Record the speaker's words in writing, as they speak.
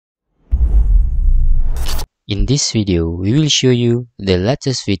In this video, we will show you the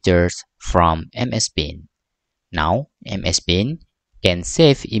latest features from mspaint. Now, mspaint can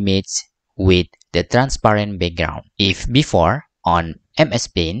save image with the transparent background. If before on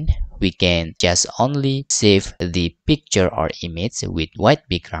mspaint, we can just only save the picture or image with white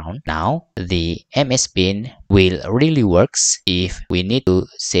background. Now, the mspaint will really works if we need to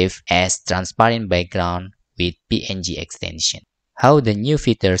save as transparent background with PNG extension. How the new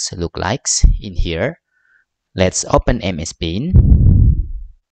features look like in here. Let's open mspaint.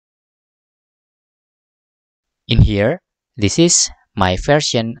 In here, this is my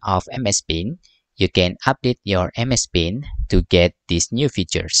version of mspaint. You can update your mspaint to get these new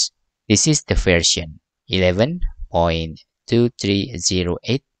features. This is the version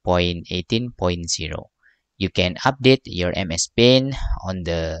 11.2308.18.0. You can update your mspaint on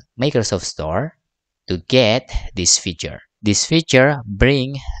the Microsoft Store to get this feature. This feature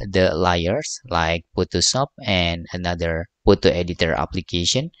bring the layers like Photoshop and another photo editor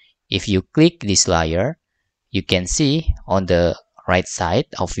application. If you click this layer, you can see on the right side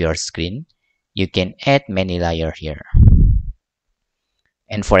of your screen, you can add many layers here.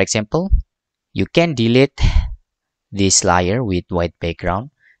 And for example, you can delete this layer with white background.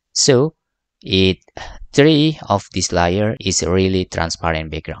 So three of this layer is really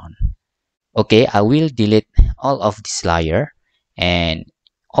transparent background. Okay, I will delete all of this layer and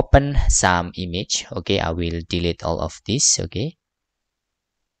open some image. Okay, I will delete all of this. Okay,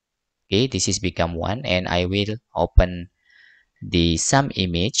 this is become one, and I will open the some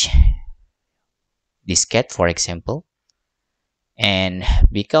image, this cat for example. And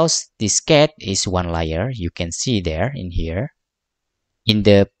because this cat is one layer, you can see there in here. In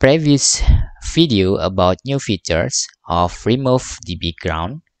the previous video about new features of remove the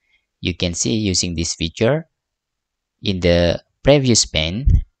background, you can see using this feature. In the previous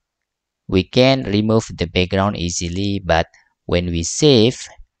pane, we can remove the background easily, but when we save,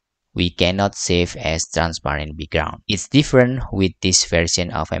 we cannot save as transparent background. It's different with this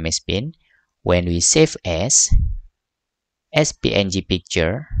version of mspaint. When we save as PNG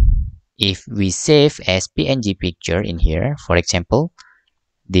picture, if we save as PNG picture in here, for example,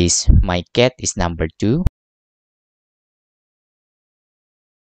 this my cat is number 2.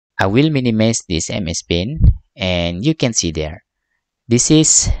 I will minimize this mspaint and you can see there. This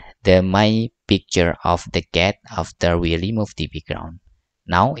is the my picture of the cat after we remove the background.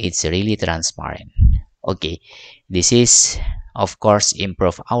 Now it's really transparent. Okay, this is of course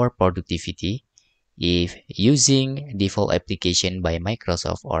improve our productivity. If using default application by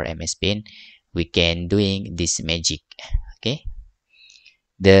Microsoft or mspaint, we can doing this magic. Okay,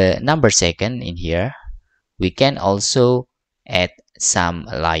 the number second in here, we can also add some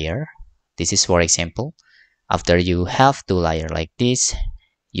layer. This is for example, after you have two layer like this,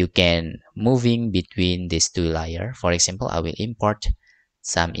 you can moving between these two layer. For example, I will import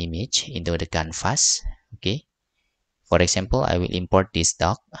some image into the canvas. Okay, for example, I will import this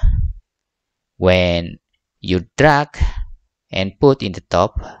dog. When you drag and put in the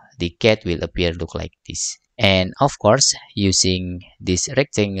top, the cat will appear look like this. And of course, using this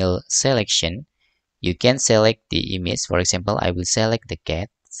rectangle selection, you can select the image. For example, I will select the cat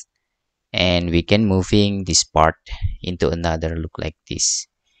and we can moving this part into another look like this,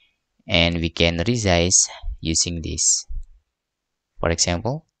 and we can resize using this. For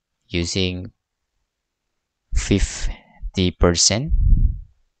example, using 50%,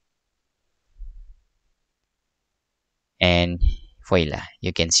 and voila,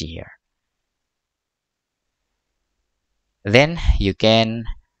 you can see here. Then you can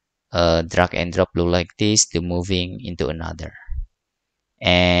drag and drop look like this to moving into another.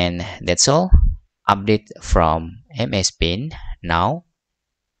 And that's all. Update from mspaint now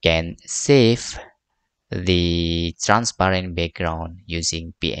can save the transparent background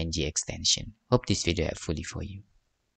using PNG extension. Hope this video helpful for you.